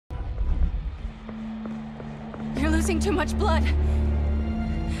losing too much blood.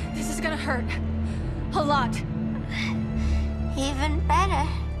 This is gonna hurt. A lot. Even better.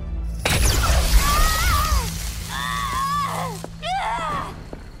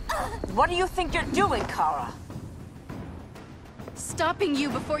 What do you think you're doing, Kara? Stopping you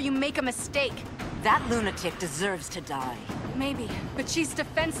before you make a mistake. That lunatic deserves to die. Maybe, but she's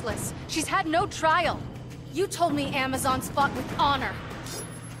defenseless. She's had no trial. You told me Amazons fought with honor.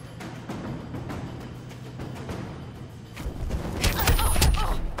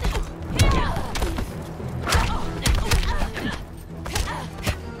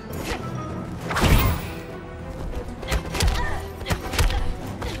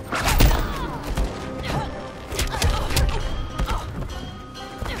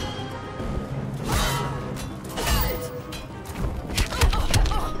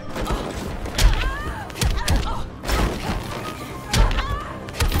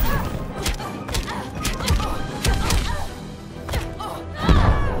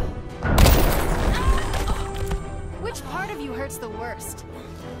 The worst.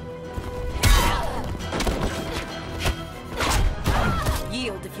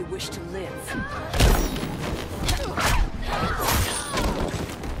 Yield if you wish to live.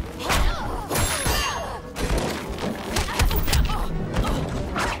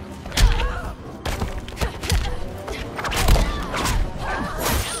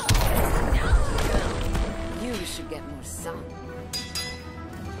 You should get more sun.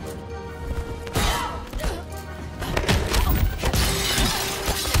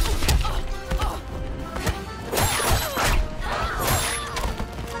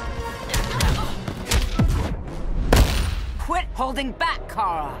 Holding back,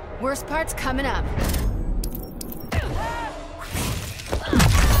 Kara. Worst part's coming up.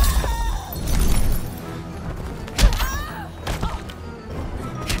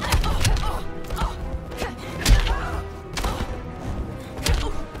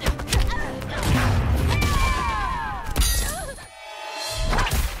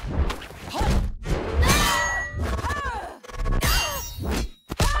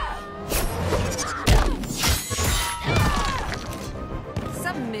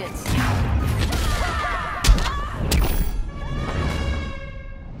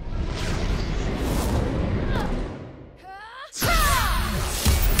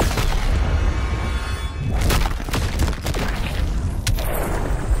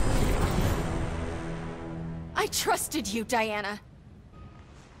 I trusted you, Diana.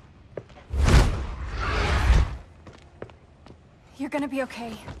 You're gonna be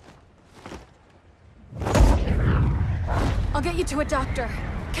okay. I'll get you to a doctor.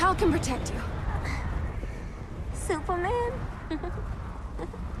 Cal can protect you. Superman?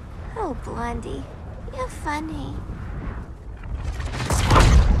 Oh, Blondie, you're funny.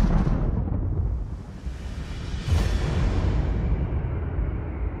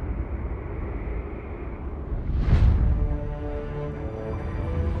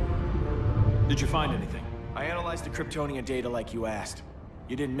 Did you find anything? I analyzed the Kryptonian data like you asked.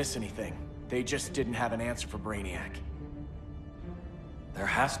 You didn't miss anything. They just didn't have an answer for Brainiac. There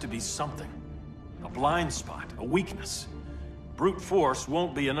has to be something. A blind spot, a weakness. Brute force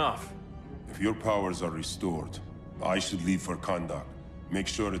won't be enough. If your powers are restored, I should leave for Kahndaq. Make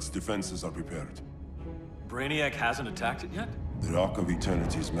sure its defenses are prepared. Brainiac hasn't attacked it yet? The Rock of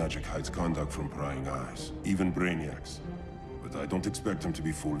Eternity's magic hides Kahndaq from prying eyes, even Brainiac's. But I don't expect him to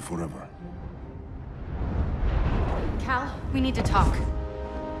be fooled forever. Cal, we need to talk.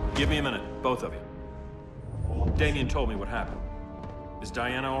 Give me a minute, both of you. Damien told me what happened. Is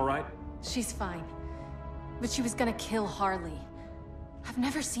Diana all right? She's fine. But she was gonna kill Harley. I've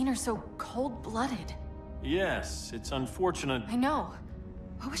never seen her so cold-blooded. Yes, it's unfortunate. I know.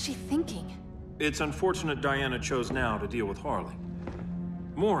 What was she thinking? It's unfortunate Diana chose now to deal with Harley.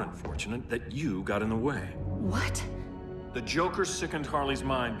 More unfortunate that you got in the way. What? The Joker sickened Harley's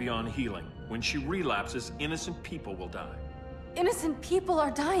mind beyond healing. When she relapses, innocent people will die. Innocent people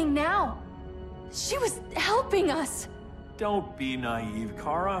are dying now. She was helping us. Don't be naive,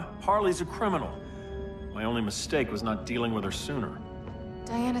 Kara. Harley's a criminal. My only mistake was not dealing with her sooner.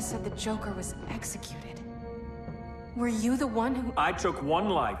 Diana said the Joker was executed. Were you the one who... I took one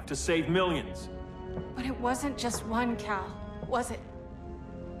life to save millions. But it wasn't just one, Cal, was it?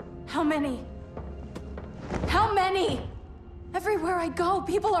 How many? How many? Everywhere I go,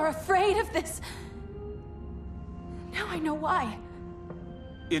 people are afraid of this. Now I know why.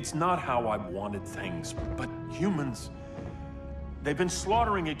 It's not how I wanted things, but humans... They've been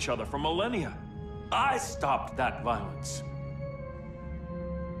slaughtering each other for millennia. I stopped that violence.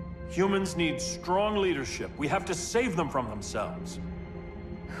 Humans need strong leadership. We have to save them from themselves.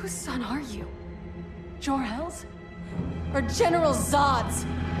 Whose son are you? Jor-el's? or General Zod's.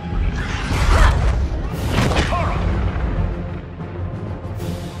 Kara!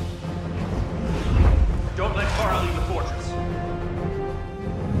 Don't let Kara leave the fortress.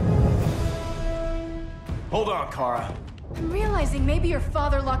 Hold on, Kara. I'm realizing maybe your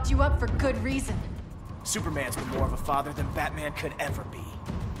father locked you up for good reason. Superman's been more of a father than Batman could ever be.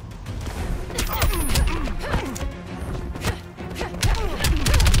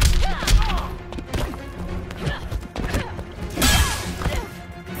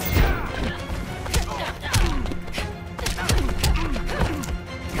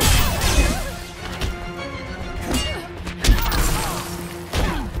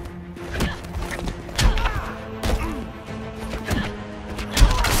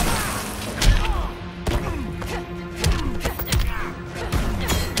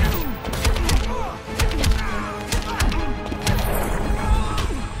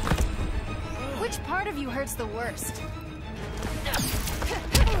 Hurts the worst.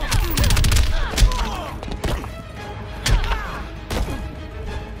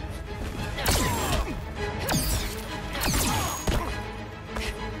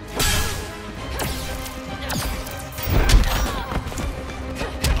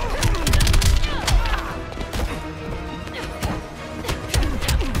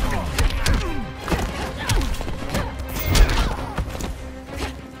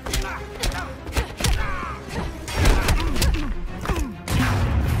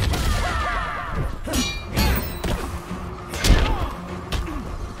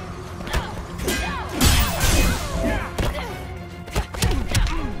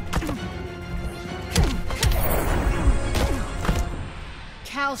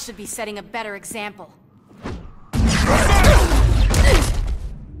 Cal should be setting a better example.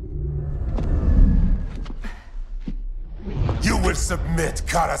 You will submit,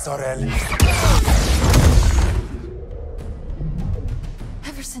 jor-el.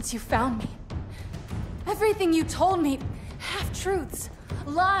 Ever since you found me, everything you told me, half-truths,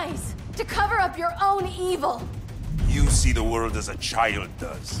 lies, to cover up your own evil. You see the world as a child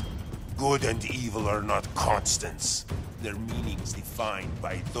does. Good and evil are not constants. Their meanings defined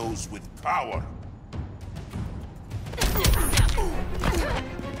by those with power.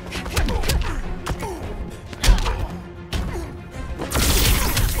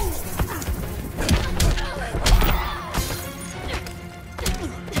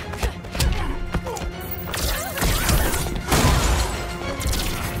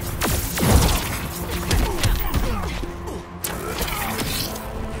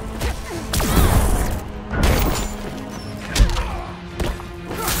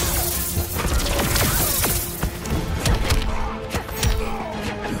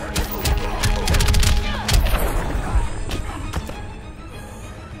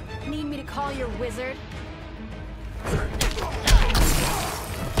 Wizard.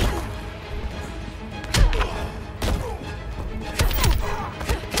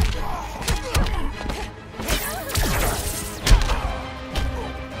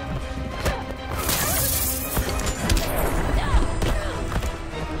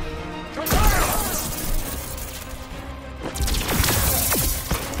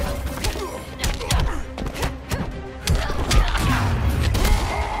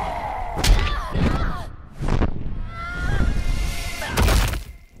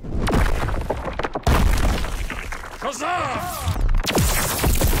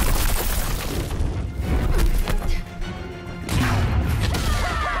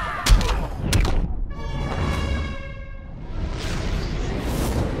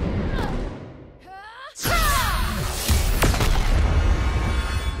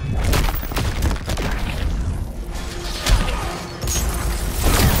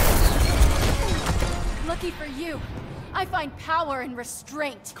 Lucky for you, I find power in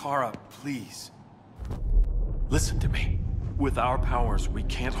restraint. Kara, please. Listen to me. With our powers, we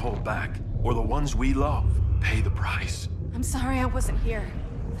can't hold back, or the ones we love pay the price. I'm sorry I wasn't here,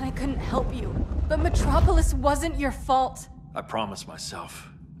 that I couldn't help you. But Metropolis wasn't your fault. I promise myself,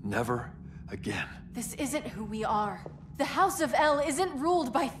 never again. This isn't who we are. The House of El isn't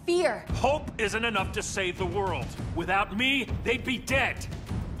ruled by fear. Hope isn't enough to save the world. Without me, they'd be dead.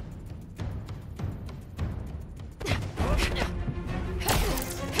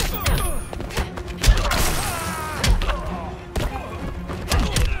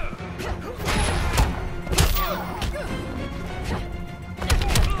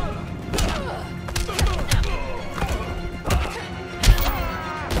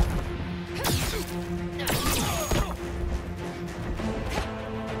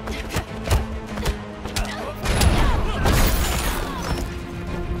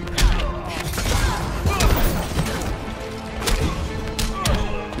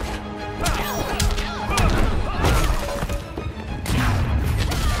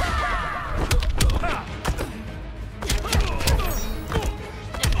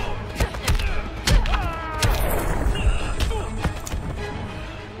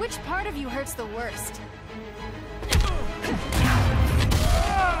 hurts the worst.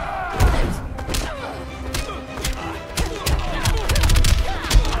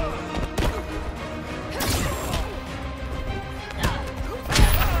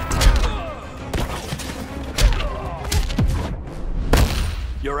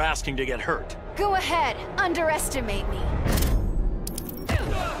 You're asking to get hurt. Go ahead, underestimate me.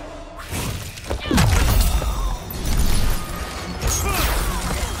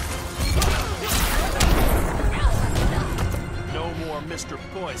 No more Mr.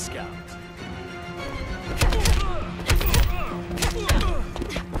 Boy Scout.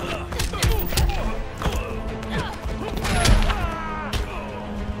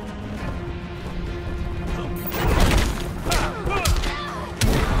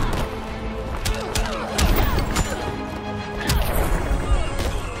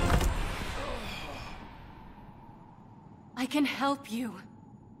 I can help you.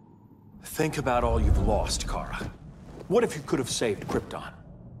 Think about all you've lost, Kara. What if you could have saved Krypton?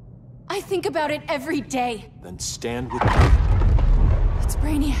 I think about it every day. Then stand with me. It's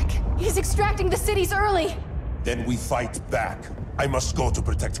Brainiac. He's extracting the cities early. Then we fight back. I must go to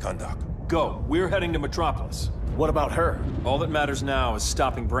protect Kandak. Go. We're heading to Metropolis. What about her? All that matters now is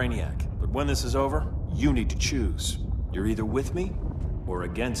stopping Brainiac. But when this is over, you need to choose. You're either with me or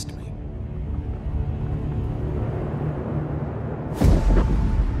against me.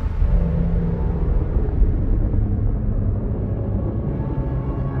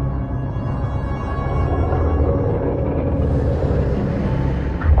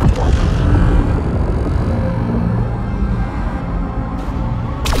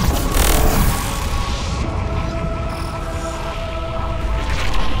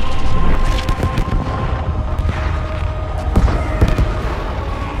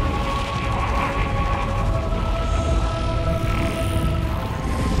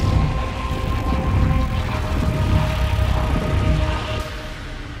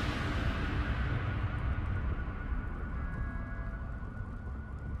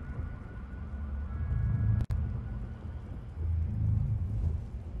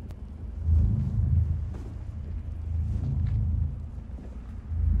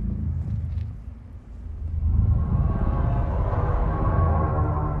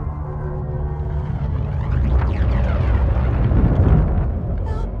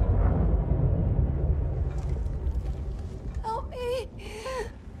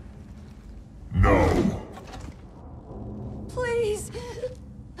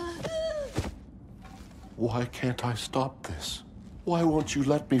 Why can't I stop this? Why won't you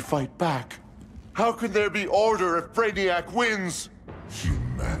let me fight back? How can there be order if Brainiac wins?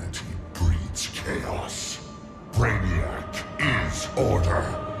 Humanity breeds chaos. Brainiac is order.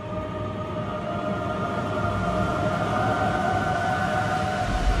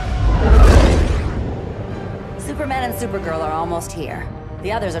 Superman and Supergirl are almost here.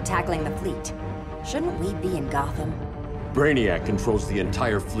 The others are tackling the fleet. Shouldn't we be in Gotham? Brainiac controls the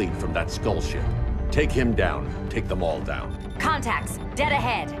entire fleet from that skull ship. Take him down. Take them all down. Contacts, dead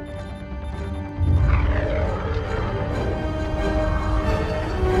ahead.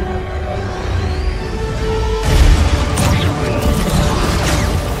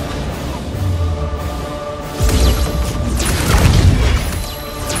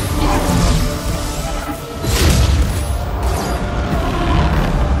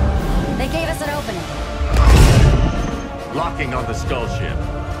 They gave us an opening. Locking on the skull ship.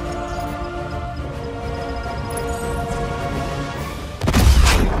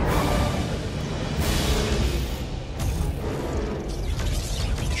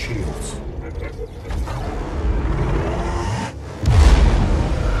 Shields.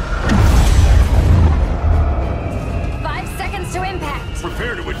 5 seconds to impact.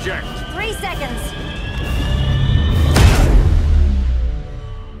 Prepare to eject. 3 seconds.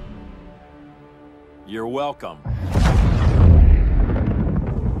 You're welcome.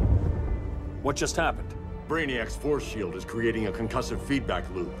 What just happened? Brainiac's force shield is creating a concussive feedback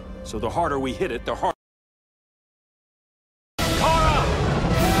loop. So the harder we hit it, the harder.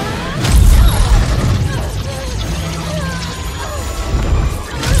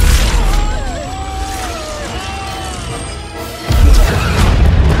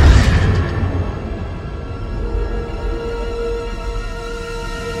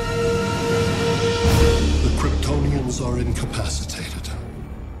 Are incapacitated.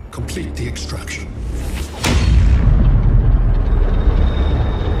 Complete the extraction.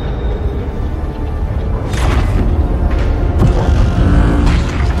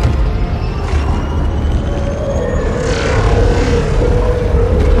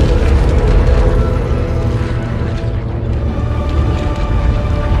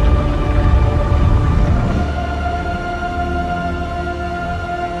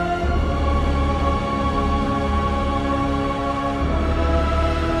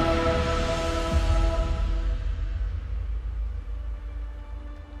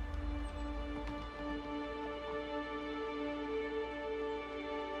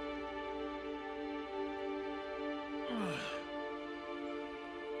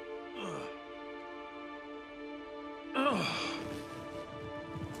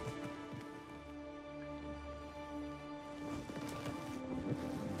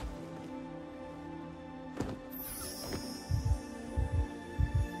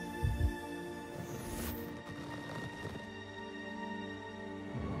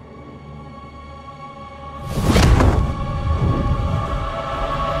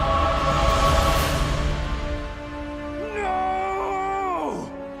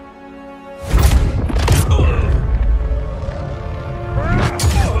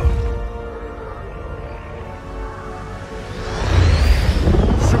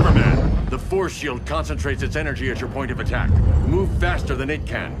 shield concentrates its energy at your point of attack. Move faster than it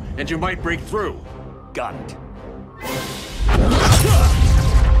can, and you might break through. Got it.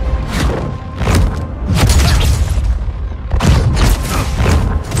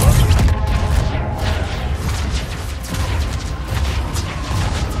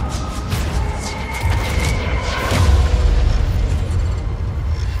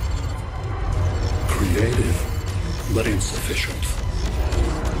 Creative, but insufficient.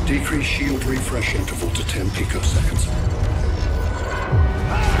 Decrease shield refresh interval to 10 picoseconds.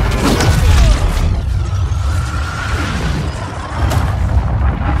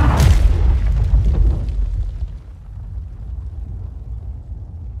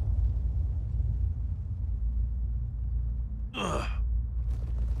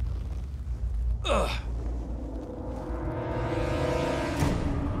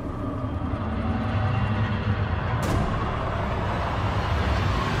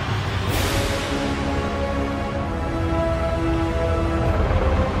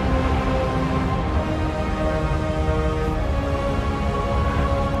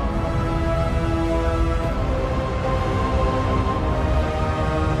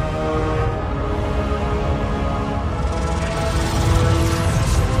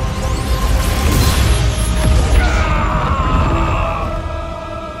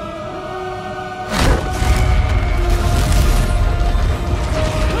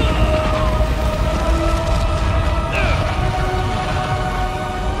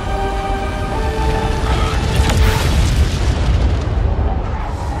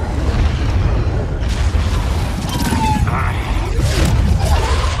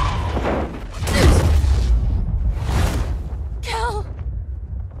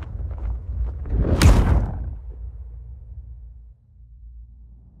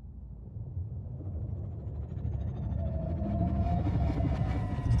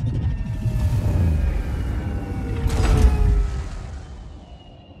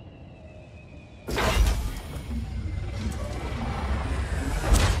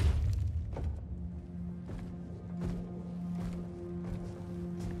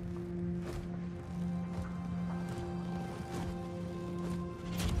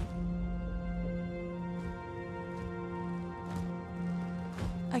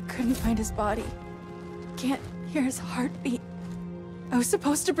 I couldn't find his body. Can't hear his heartbeat. I was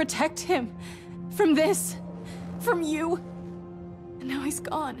supposed to protect him. From this. From you. And now he's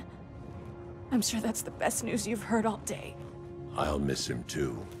gone. I'm sure that's the best news you've heard all day. I'll miss him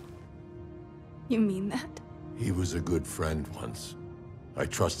too. You mean that? He was a good friend once. I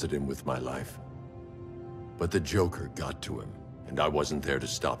trusted him with my life. But the Joker got to him, and I wasn't there to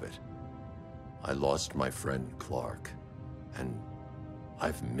stop it. I lost my friend Clark, and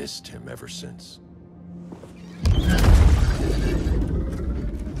I've missed him ever since.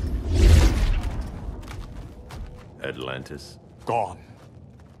 Atlantis? Gone.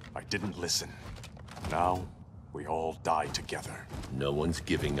 I didn't listen. Now, we all die together. No one's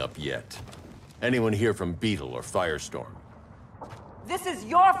giving up yet. Anyone here from Beetle or Firestorm? This is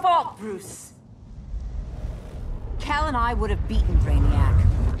your fault, Bruce. Cal and I would have beaten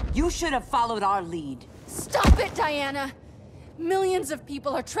Brainiac. You should have followed our lead. Stop it, Diana! Millions of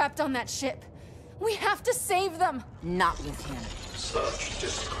people are trapped on that ship. We have to save them! Not with him. Such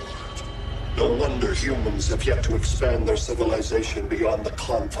discord. No wonder humans have yet to expand their civilization beyond the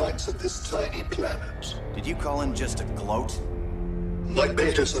confines of this tiny planet. Did you call in just a gloat? My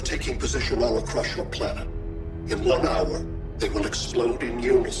betas are taking position all across your planet. In 1 hour, they will explode in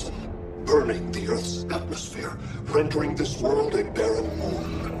unison, burning the Earth's atmosphere, rendering this world a barren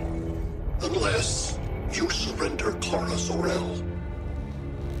moon. Unless you surrender Kara Zor-el.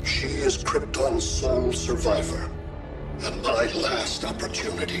 She is Krypton's sole survivor, and my last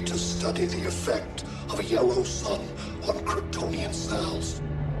opportunity to study the effect of a yellow sun on Kryptonian cells.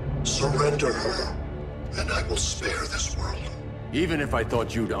 Surrender her, and I will spare this world. Even if I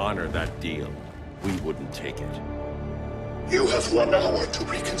thought you'd honor that deal, we wouldn't take it. You have 1 hour to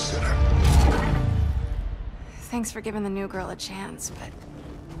reconsider. Thanks for giving the new girl a chance, but...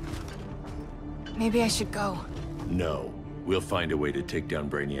 maybe I should go. No. We'll find a way to take down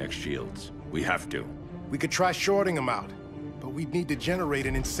Brainiac's shields. We have to. We could try shorting him out, but we'd need to generate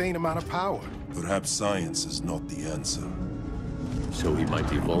an insane amount of power. Perhaps science is not the answer. So he might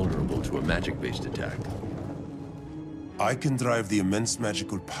be vulnerable to a magic-based attack. I can drive the immense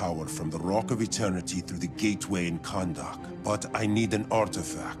magical power from the Rock of Eternity through the gateway in Kahndaq, but I need an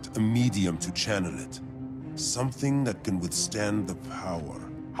artifact, a medium to channel it. Something that can withstand the power.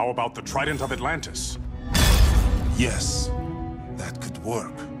 How about the Trident of Atlantis? Yes, that could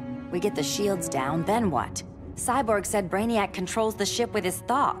work. We get the shields down, then what? Cyborg said Brainiac controls the ship with his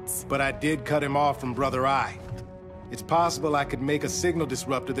thoughts. But I did cut him off from Brother Eye. It's possible I could make a signal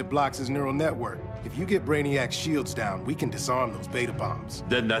disruptor that blocks his neural network. If you get Brainiac's shields down, we can disarm those beta bombs.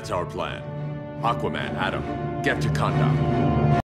 Then that's our plan. Aquaman, Adam, get to Kanda.